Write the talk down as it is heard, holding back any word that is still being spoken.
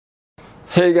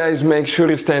Hey guys, make sure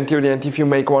you stay until the end. If you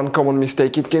make one common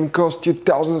mistake, it can cost you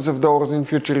thousands of dollars in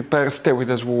future repairs. Stay with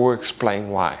us, we will explain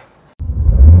why.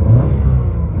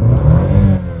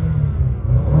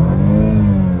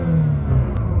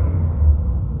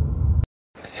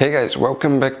 Hey guys,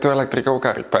 welcome back to Electrical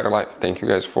Car Repair Live. Thank you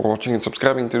guys for watching and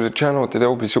subscribing to the channel. Today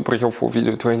will be super helpful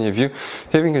video to any of you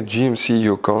having a GMC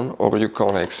Yukon or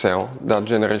Yukon XL, that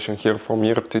generation here from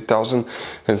year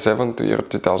 2007 to year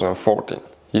 2014.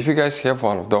 If you guys have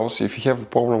one of those, if you have a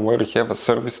problem where you have a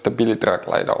service Stabilitrak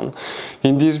light on,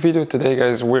 in this video today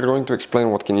guys we're going to explain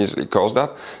what can easily cause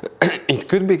that. It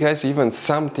could be guys even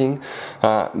something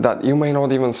that you may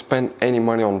not even spend any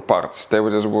money on parts. Stay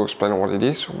with us, we'll explain what it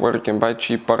is, where you can buy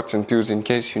cheap parts and tools in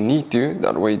case you need to,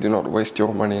 that way you do not waste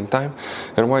your money and time,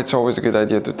 and why it's always a good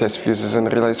idea to test fuses and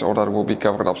relays. All that will be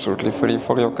covered absolutely free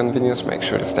for your convenience. Make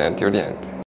sure to stay until the end.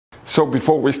 So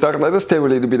before we start, let us tell you a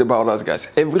little bit about us guys.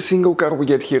 Every single car we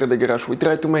get here at the garage, we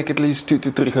try to make at least 200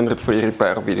 to 300 free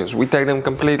repair videos. We take them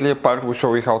completely apart, we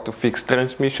show you how to fix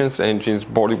transmissions, engines,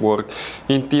 bodywork,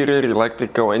 interior,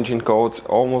 electrical, engine codes,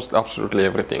 almost absolutely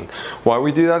everything. Why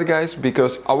we do that guys?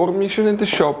 Because our mission in the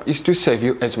shop is to save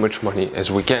you as much money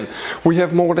as we can. We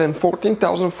have more than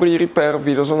 14,000 free repair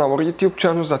videos on our YouTube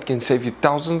channels that can save you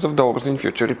thousands of dollars in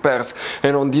future repairs.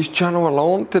 And on this channel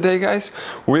alone today guys,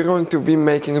 we're going to be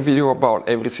making a video about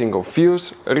every single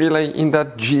fuse relay in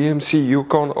that GMC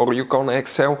Yukon or Yukon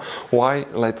XL. Why?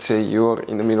 Let's say you're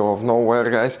in the middle of nowhere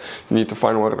guys, you need to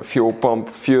find where the fuel pump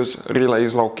fuse relay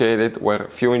is located, where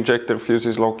fuel injector fuse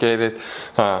is located.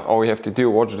 All you have to do,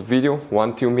 watch the video,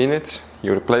 1-2 minutes,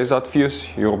 you replace that fuse,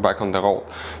 you're back on the road.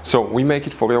 So we make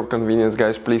it for your convenience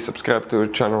guys. Please subscribe to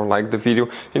the channel, like the video,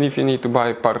 and if you need to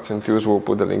buy parts and tools, we'll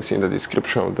put the links in the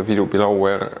description of the video below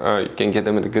where you can get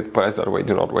them at a good price, that way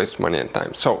do not waste money and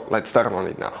time. So let's start on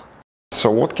it now.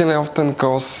 So what can often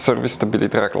cause service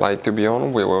Stabilitrak light to be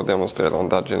on? We will demonstrate on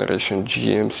that generation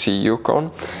GMC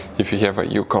Yukon. If you have a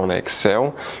Yukon XL,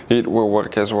 it will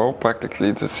work as well. Practically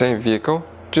it's the same vehicle,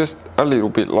 just a little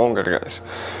bit longer guys.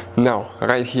 Now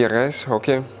right here guys,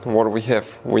 okay, what we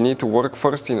have, we need to work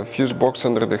first in a fuse box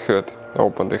under the hood.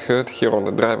 Open the hood, here on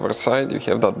the driver's side you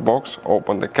have that box,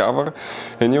 open the cover,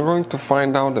 and you're going to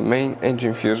find out the main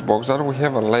engine fuse box that we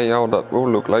have a layout that will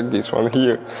look like this one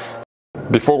here.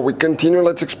 Before we continue,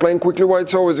 let's explain quickly why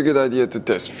it's always a good idea to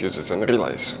test fuses and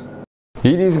relays.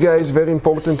 It is guys very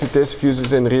important to test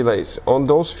fuses and relays. On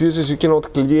those fuses you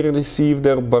cannot clearly see if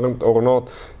they're burnt or not,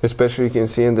 especially you can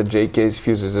see in the JK's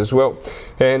fuses as well.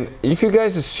 And if you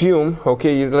guys assume,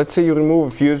 okay, let's say you remove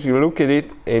a fuse, you look at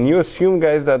it and you assume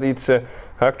guys that it's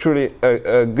actually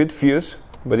a good fuse,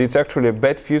 but it's actually a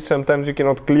bad fuse, sometimes you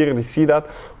cannot clearly see that.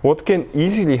 What can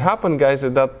easily happen guys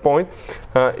at that point,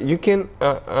 you can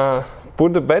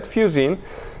put the bad fuse in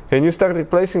and you start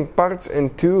replacing parts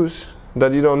and tools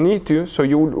that you don't need to, so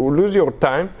you lose your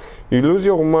time, you lose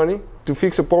your money to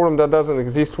fix a problem that doesn't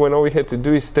exist, when all we had to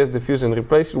do is test the fuse and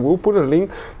replace it. We'll put a link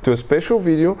to a special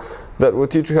video that will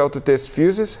teach you how to test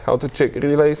fuses, how to check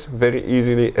relays very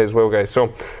easily as well guys.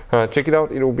 So check it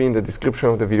out, it will be in the description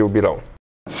of the video below.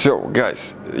 So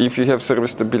guys, if you have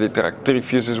service Stabilitrak, 3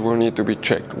 fuses will need to be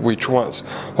checked. Which ones?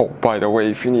 Oh, by the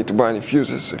way, if you need to buy any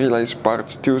fuses, relays,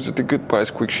 parts, tools at a good price,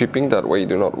 quick shipping, that way you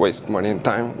do not waste money and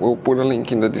time, we'll put a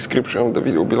link in the description of the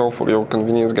video below for your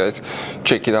convenience guys.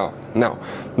 Check it out. Now,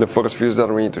 the first fuse that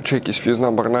we need to check is fuse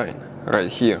number 9, right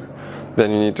here.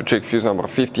 Then you need to check fuse number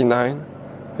 59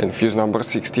 and fuse number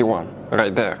 61,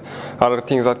 right there. Other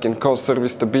things that can cause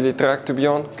service Stabilitrak to be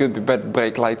on could be bad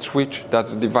brake light switch.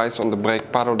 That's a device on the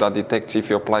brake paddle that detects if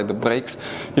you apply the brakes.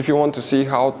 If you want to see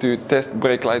how to test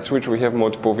brake light switch, we have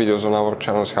multiple videos on our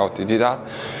channels how to do that.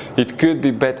 It could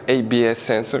be bad ABS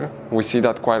sensor. We see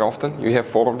that quite often. You have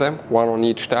 4 of them, one on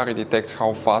each tire. It detects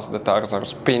how fast the tires are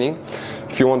spinning.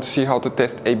 If you want to see how to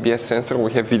test ABS sensor,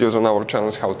 we have videos on our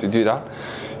channels how to do that.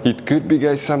 It could be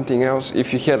guys something else.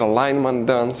 If you had alignment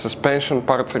done, suspension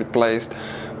parts replaced,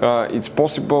 it's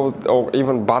possible, or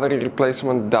even battery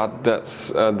replacement, that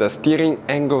the steering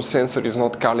angle sensor is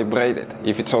not calibrated.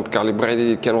 If it's not calibrated,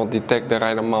 it cannot detect the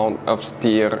right amount of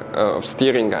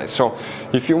steering guys. So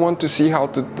if you want to see how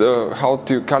to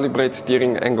calibrate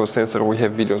steering angle sensor, we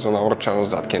have videos on our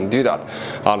channels that can do that.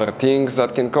 Other things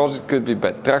that can cause it could be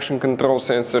bad traction control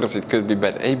sensors, it could be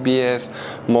bad ABS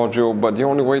module, but the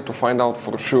only way to find out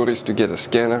for sure is to get a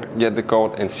scanner, get the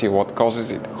code and see what causes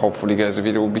it. Hopefully guys the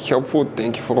video will be helpful.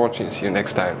 Thank you for watching, see you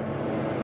next time.